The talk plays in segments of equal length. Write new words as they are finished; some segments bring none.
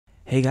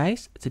Hey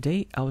guys,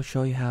 today I will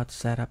show you how to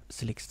set up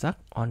SlickStack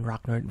on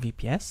RackNerd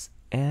VPS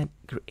and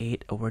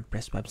create a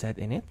WordPress website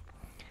in it.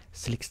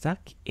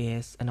 SlickStack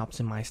is an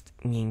optimized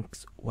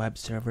Nginx web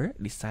server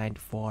designed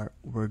for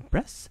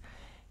WordPress,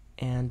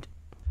 and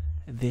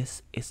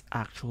this is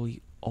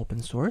actually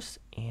open source,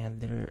 and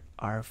there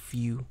are a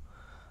few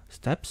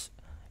steps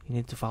you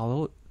need to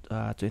follow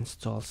to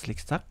install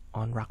SlickStack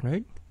on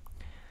RackNerd.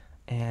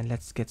 And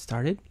let's get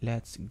started.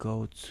 Let's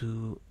go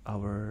to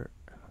our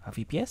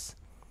VPS.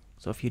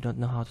 So if you don't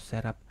know how to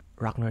set up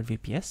RackNerd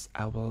VPS,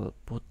 I will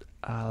put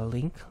a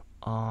link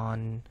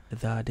on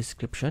the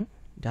description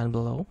down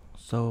below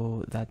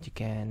so that you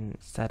can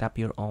set up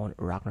your own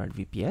RackNerd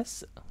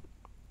VPS.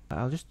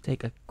 I'll just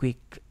take a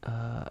quick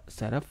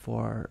setup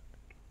for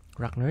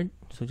RackNerd.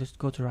 So just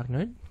go to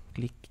RackNerd,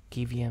 click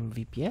KVM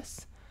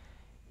VPS.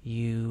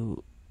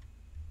 You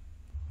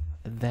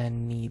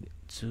then need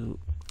to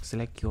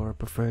select your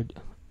preferred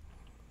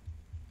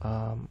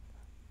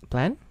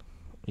plan.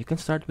 You can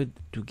start with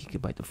 2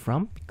 GB of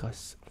RAM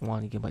because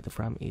 1 GB of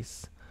RAM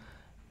is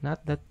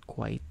not that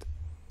quite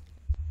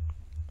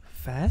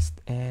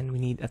fast, and we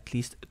need at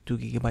least 2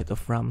 GB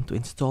of RAM to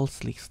install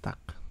SlickStack.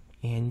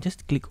 And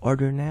just click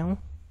order now,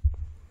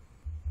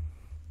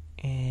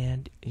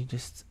 and you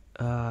just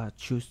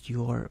choose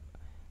your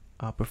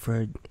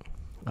preferred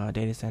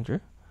data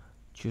center.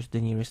 Choose the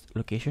nearest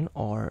location,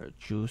 or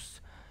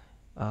choose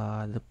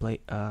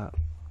the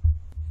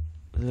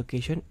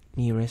location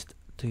nearest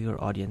to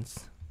your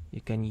audience. You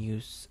can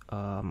use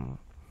Ubuntu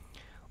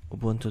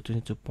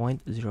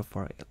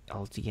 22.04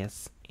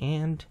 LTS,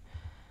 and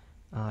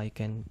you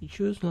can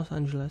choose Los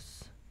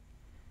Angeles,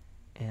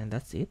 and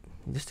that's it.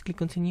 Just click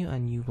continue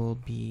and you will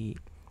be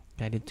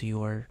guided to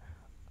your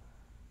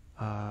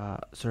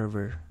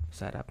server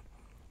setup.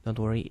 Don't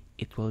worry,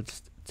 it will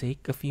just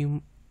take a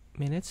few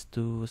minutes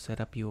to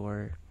set up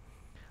your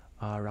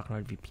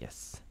RackNerd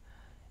VPS.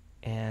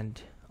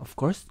 And of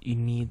course, you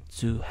need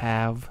to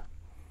have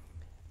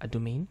a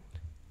domain.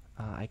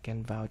 I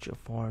can vouch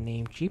for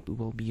Namecheap. We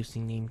will be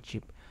using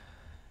Namecheap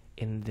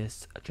in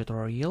this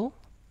tutorial,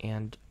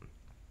 and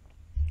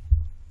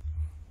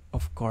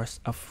of course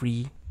a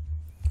free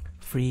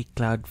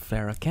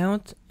Cloudflare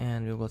account,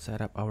 and we will set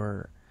up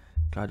our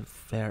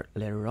Cloudflare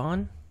later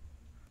on.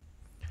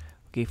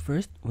 Okay,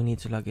 first we need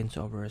to log into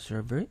our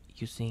server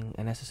using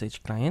an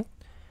SSH client.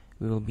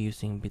 We will be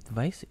using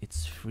Bitwise.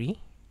 It's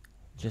free.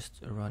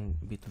 Just run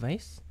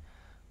Bitwise,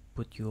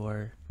 put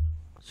your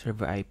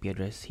server IP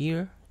address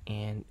here,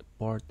 and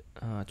port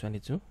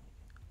 22.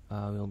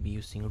 We'll be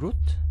using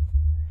root,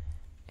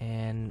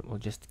 and we'll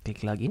just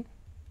click login.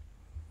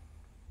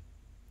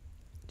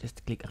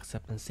 Just click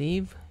accept and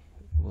save.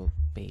 We'll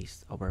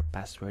paste our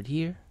password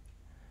here,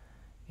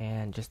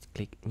 and just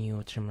click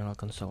new terminal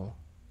console.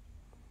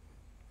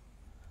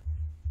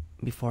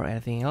 Before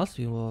anything else,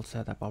 we will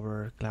set up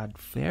our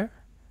Cloudflare.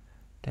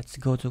 Let's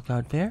go to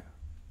Cloudflare.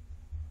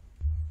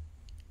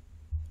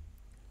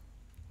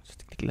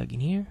 Just click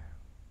login here,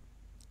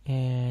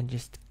 and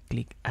just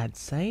click add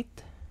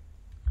site.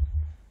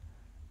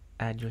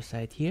 Add your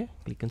site here,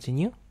 click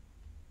continue.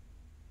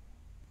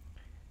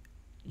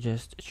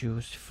 Just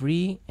choose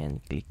free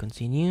and click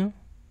continue.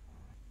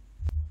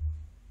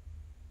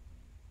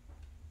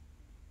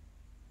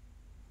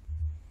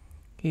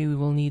 Okay, we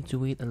will need to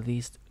wait at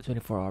least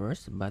 24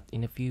 hours, but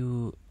in a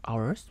few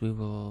hours we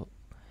will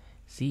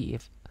see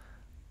if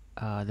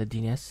the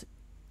DNS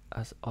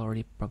has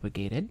already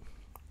propagated,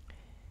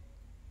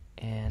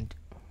 and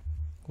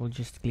we'll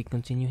just click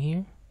continue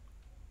here,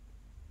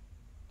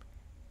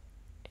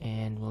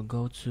 and we'll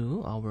go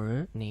to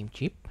our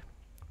Namecheap.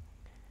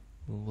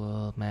 We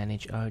will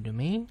manage our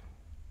domain,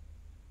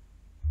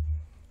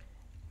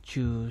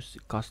 choose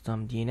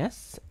custom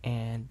DNS,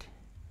 and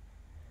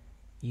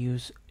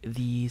use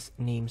these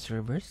name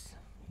servers.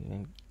 You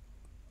can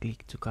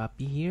click to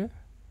copy here,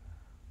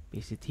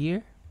 paste it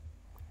here,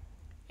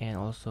 and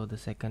also the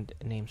second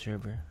name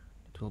server,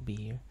 it will be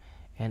here.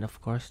 And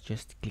of course,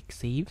 just click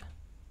save,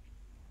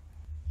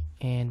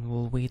 and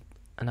we'll wait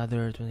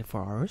another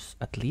 24 hours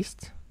at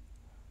least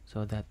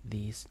so that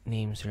these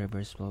name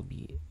servers will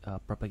be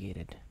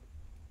propagated.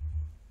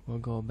 We'll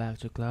go back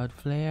to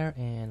Cloudflare,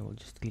 and we'll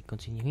just click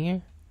continue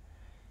here.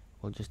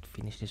 We'll just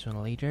finish this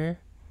one later,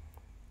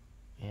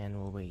 and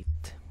we'll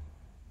wait.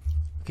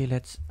 Okay,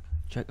 let's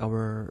check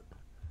our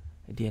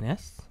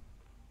DNS,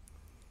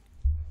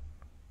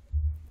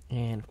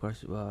 and of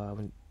course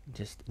we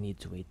just need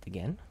to wait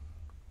again.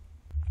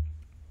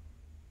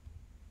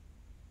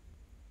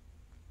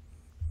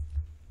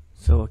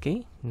 So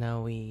okay,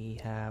 now we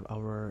have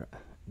our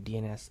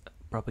DNS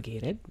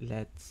propagated.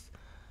 Let's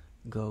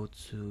go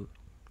to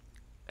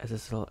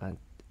SSL and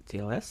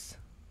TLS.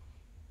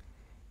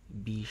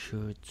 Be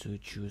sure to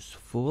choose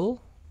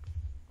full.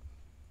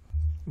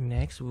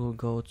 Next, we'll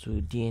go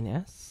to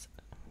DNS,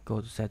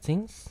 go to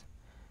settings.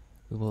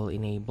 We will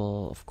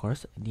enable, of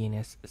course,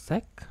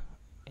 DNSSEC,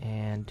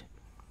 and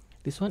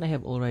this one I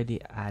have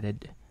already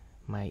added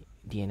my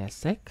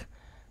DNSSEC,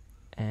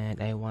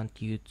 and I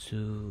want you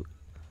to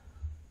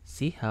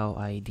see how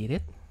I did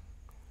it.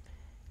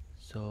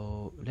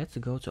 So let's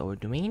go to our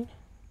domain.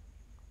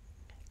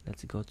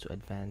 Let's go to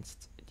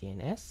advanced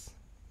DNS,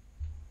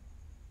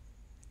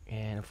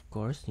 and of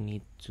course you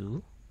need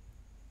to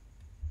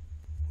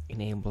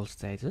enable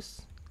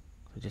status,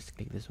 so just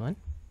click this one.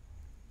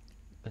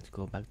 Let's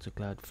go back to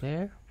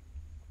Cloudflare.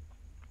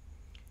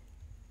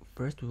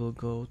 First we will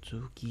go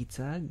to key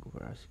tag.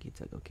 Where's key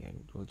tag? Okay,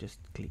 we'll just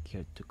click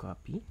here to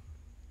copy,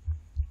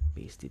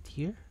 paste it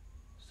here.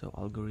 So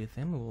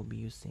algorithm, we will be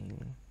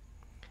using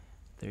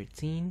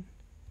 13.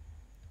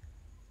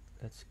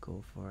 Let's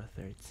go for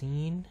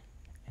 13,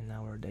 and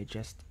our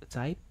digest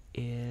type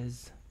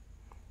is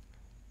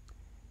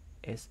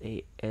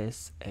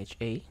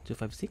SASHA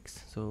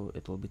 256, so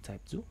it will be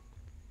type 2.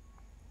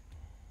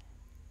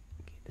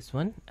 Okay, this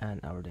one,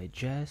 and our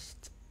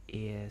digest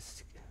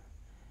is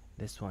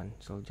this one,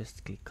 so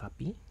just click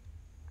copy,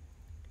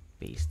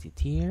 paste it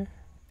here,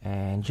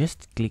 and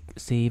just click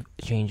save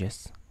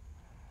changes.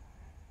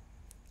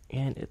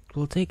 And it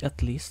will take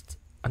at least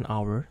an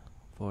hour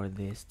for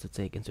this to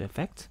take into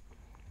effect.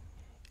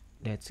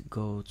 Let's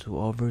go to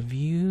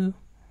overview.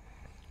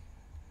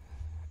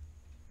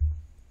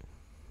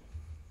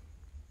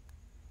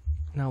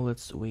 Now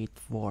let's wait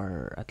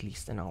for at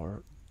least an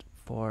hour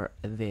for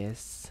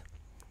this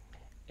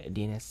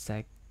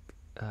DNSSEC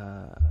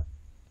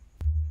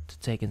to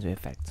take into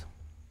effect.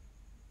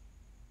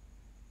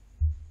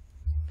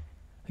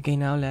 Okay,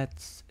 now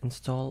let's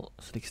install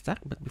SlickStack,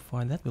 but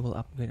before that we will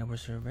upgrade our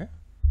server.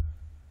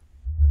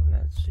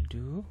 Let's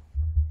do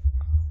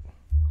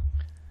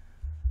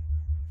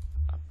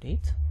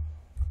update.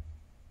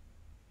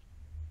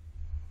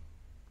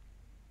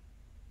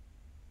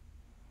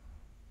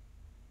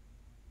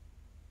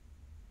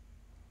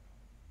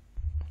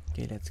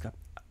 Okay,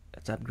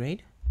 let's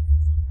upgrade.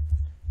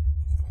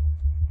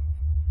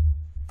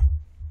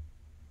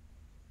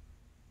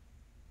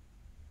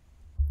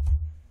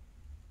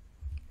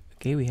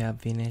 Okay, we have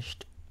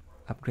finished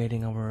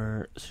upgrading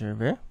our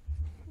server.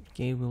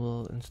 Okay, we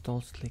will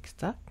install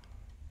SlickStack.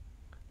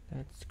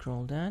 Let's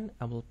scroll down.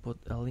 I will put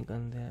a link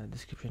on the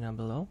description down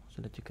below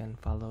so that you can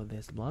follow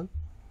this blog.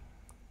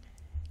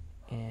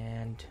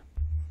 And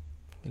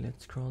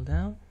let's scroll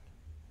down,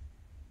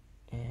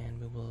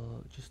 and we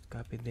will just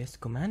copy this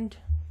command,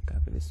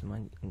 copy this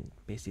one and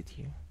paste it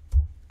here.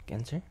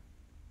 Enter.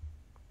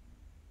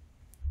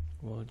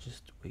 We'll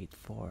just wait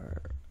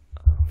for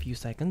a few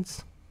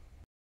seconds.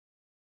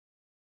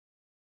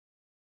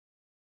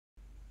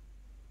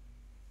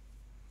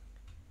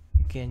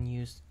 You can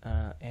use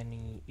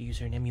any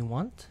username you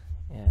want,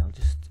 and I'll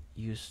just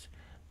use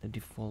the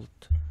default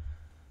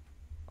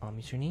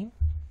username,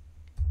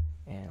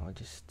 and I'll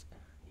just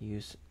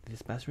use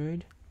this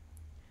password.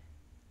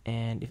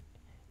 And if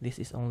this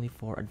is only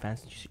for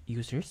advanced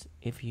users,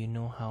 if you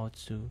know how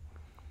to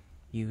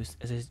use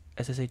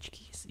SSH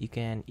keys, you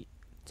can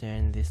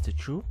turn this to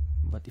true,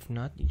 but if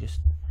not, you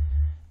just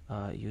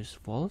use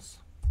false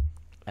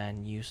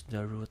and use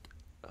the root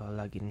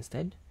login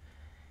instead.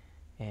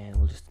 And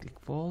we'll just click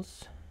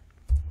false,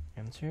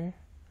 enter.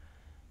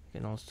 You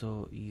can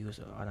also use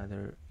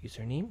another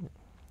username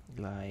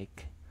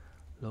like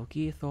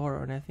Loki, Thor,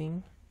 or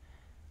nothing.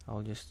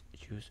 I'll just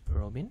choose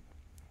Robin,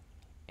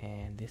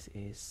 and this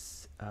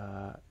is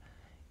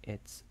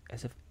its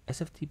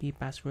SFTP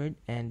password.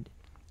 And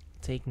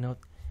take note,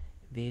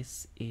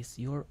 this is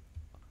your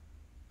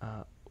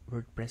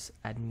WordPress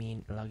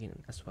admin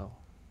login as well.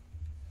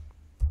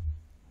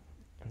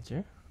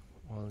 Enter.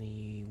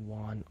 Only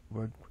one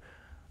word.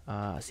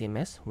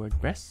 CMS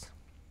WordPress,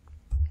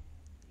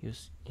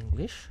 use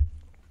English,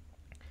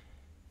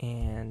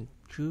 and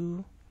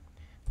true.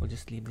 We'll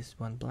just leave this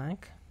one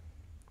blank.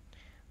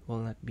 We'll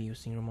not be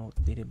using remote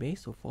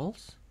database, so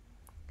false.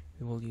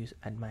 We will use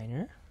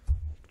adminer,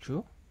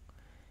 true,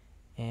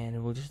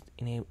 and we'll just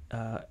enable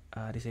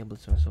disable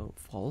so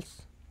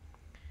false.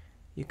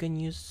 You can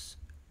use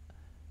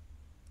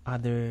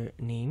other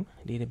name,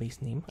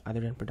 database name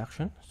other than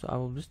production, so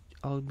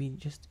I'll be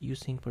just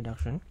using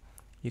production.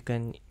 You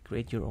can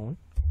create your own,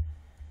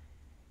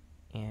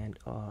 and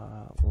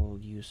we'll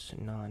use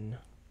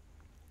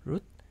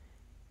non-root.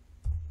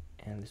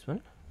 And this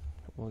one,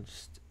 we'll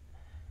just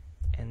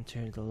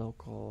enter the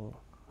local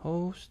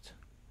host.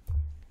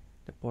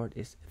 The port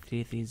is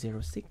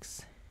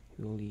 3306.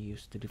 We will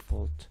use the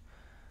default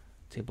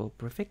table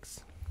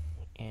prefix,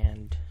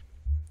 and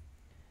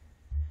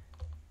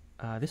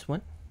this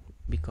one,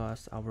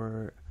 because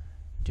our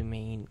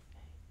domain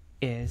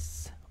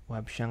is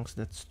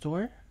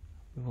webchunks.store,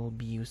 we will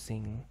be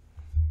using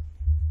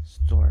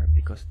store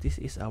because this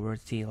is our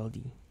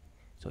TLD.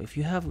 So if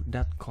you have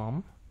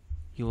 .com,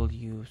 you will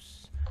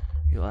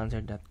answer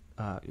that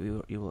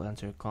you will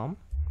answer com,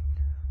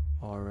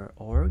 or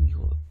org, you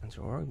will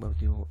answer org, but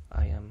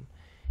I am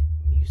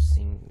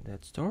using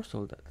that store,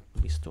 so that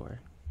will be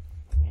store.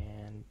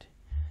 And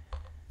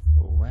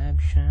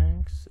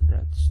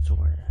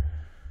webchunks.store,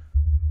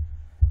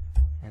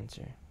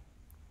 enter.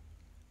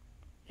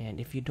 And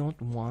if you don't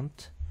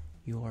want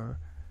your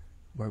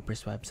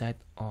WordPress website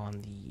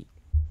on the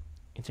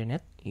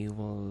internet, you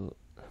will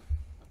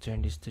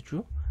turn this to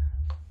true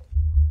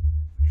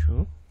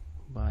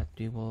by but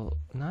we will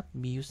not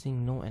be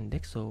using no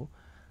index, so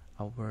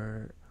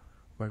our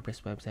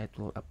WordPress website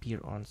will appear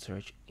on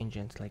search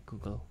engines like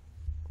Google,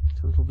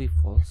 so it will be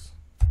false.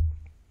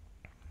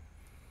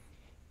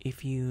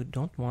 If you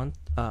want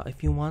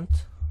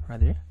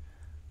rather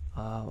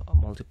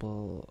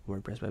multiple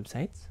WordPress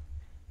websites,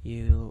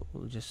 you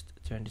will just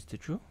turn this to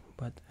true,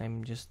 but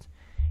I'm just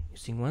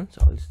using one,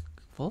 so it's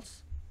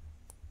false.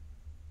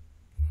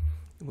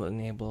 We'll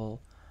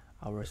enable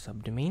our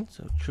subdomain,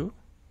 so true.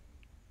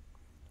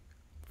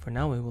 For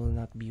now, we will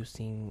not be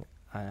using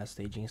a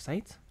staging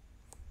site.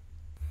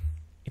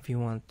 If you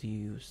want to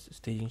use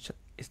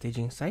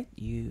staging site,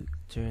 you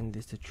turn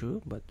this to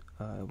true, but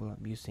I will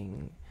not be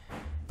using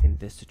in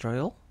this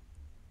tutorial.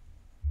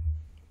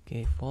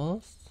 Okay,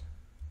 false,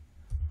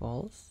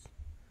 false,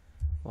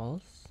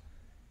 false.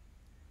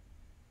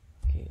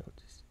 Okay, I'll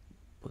just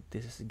put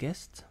this as a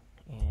guest,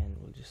 and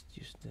we'll just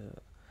use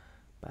the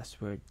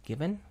password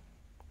given.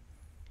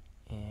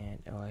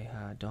 And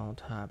I don't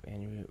have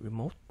any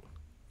remote.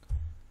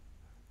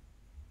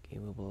 Okay,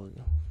 we will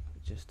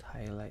just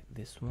highlight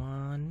this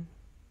one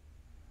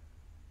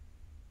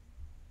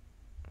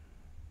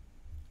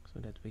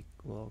so that we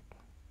will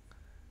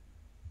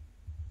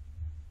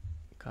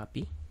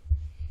copy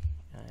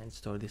and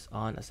store this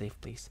on a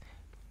safe place.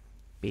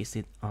 Paste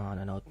it on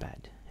a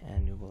notepad,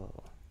 and we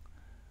will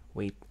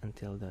wait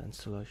until the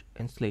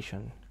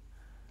installation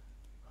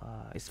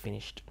is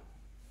finished.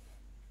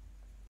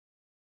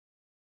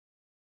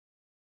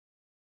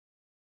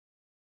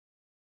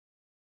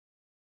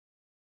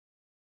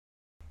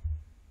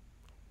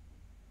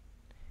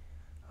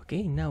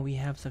 Okay, now we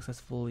have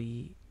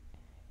successfully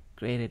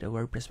created a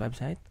WordPress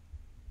website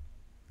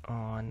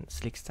on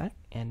SlickStack,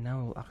 and now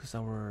we'll access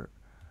our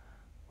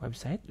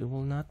website. We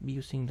will not be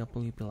using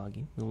WP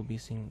login. We will be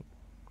using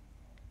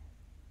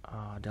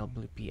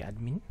WP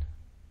admin,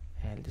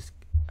 and just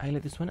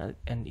highlight this one,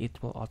 and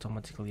it will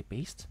automatically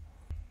paste.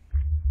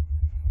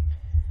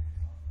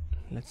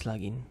 Let's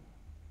log in.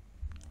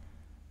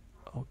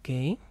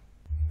 Okay,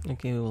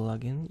 we will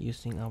log in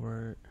using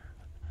our,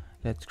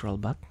 let's scroll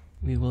back.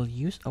 We will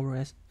use our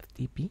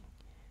SFTP,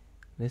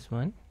 this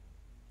one,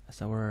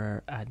 as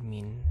our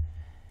admin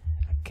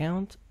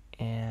account,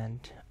 and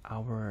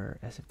our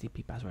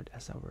SFTP password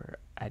as our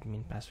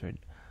admin password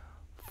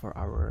for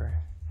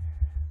our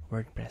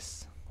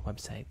WordPress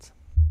website.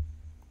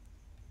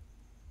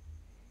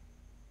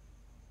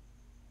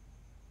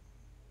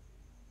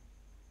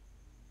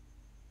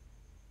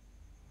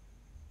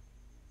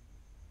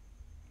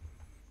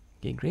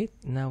 Okay, great.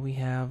 Now we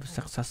have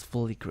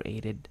successfully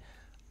created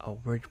a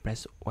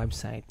WordPress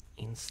website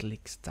in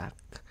SlickStack.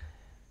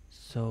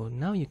 So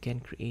now you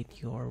can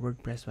create your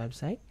WordPress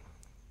website.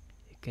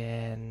 You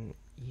can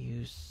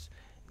use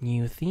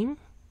new theme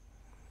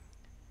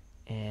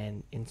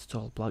and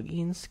install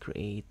plugins,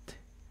 create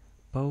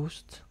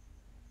posts,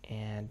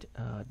 and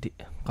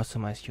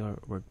customize your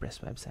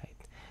WordPress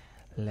website.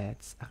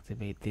 Let's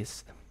activate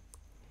this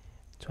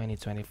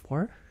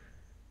 2024.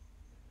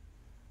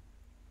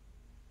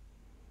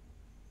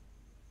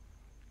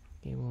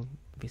 Okay, we'll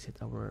visit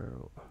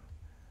our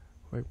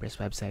WordPress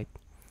website.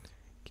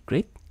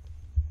 Great.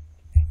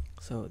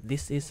 So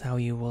this is how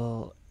you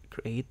will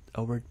create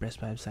a WordPress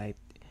website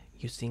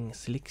using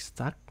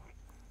SlickStack,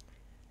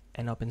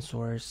 an open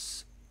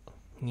source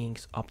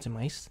Nginx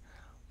optimized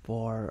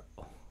for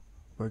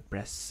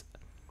WordPress.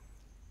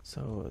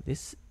 So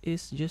this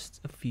is just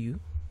a few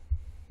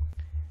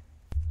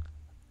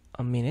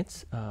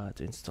minutes to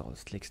install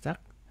SlickStack.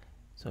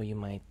 So you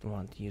might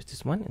want to use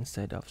this one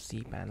instead of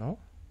cPanel.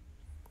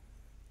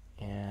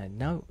 And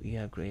now you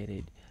have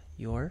created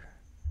your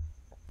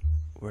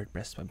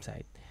WordPress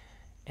website,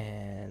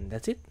 and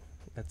that's it.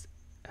 That's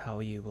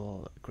how you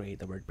will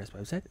create a WordPress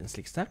website in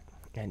SlickStack.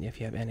 And if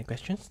you have any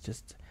questions,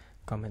 just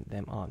comment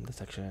them on the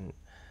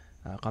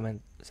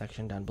comment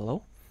section down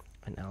below,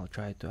 and I'll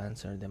try to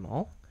answer them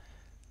all.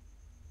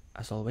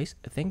 As always,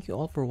 thank you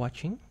all for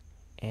watching,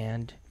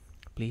 and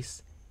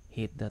please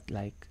hit that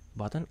like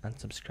button and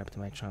subscribe to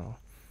my channel.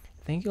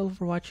 Thank you all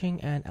for watching,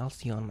 and I'll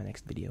see you on my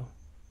next video.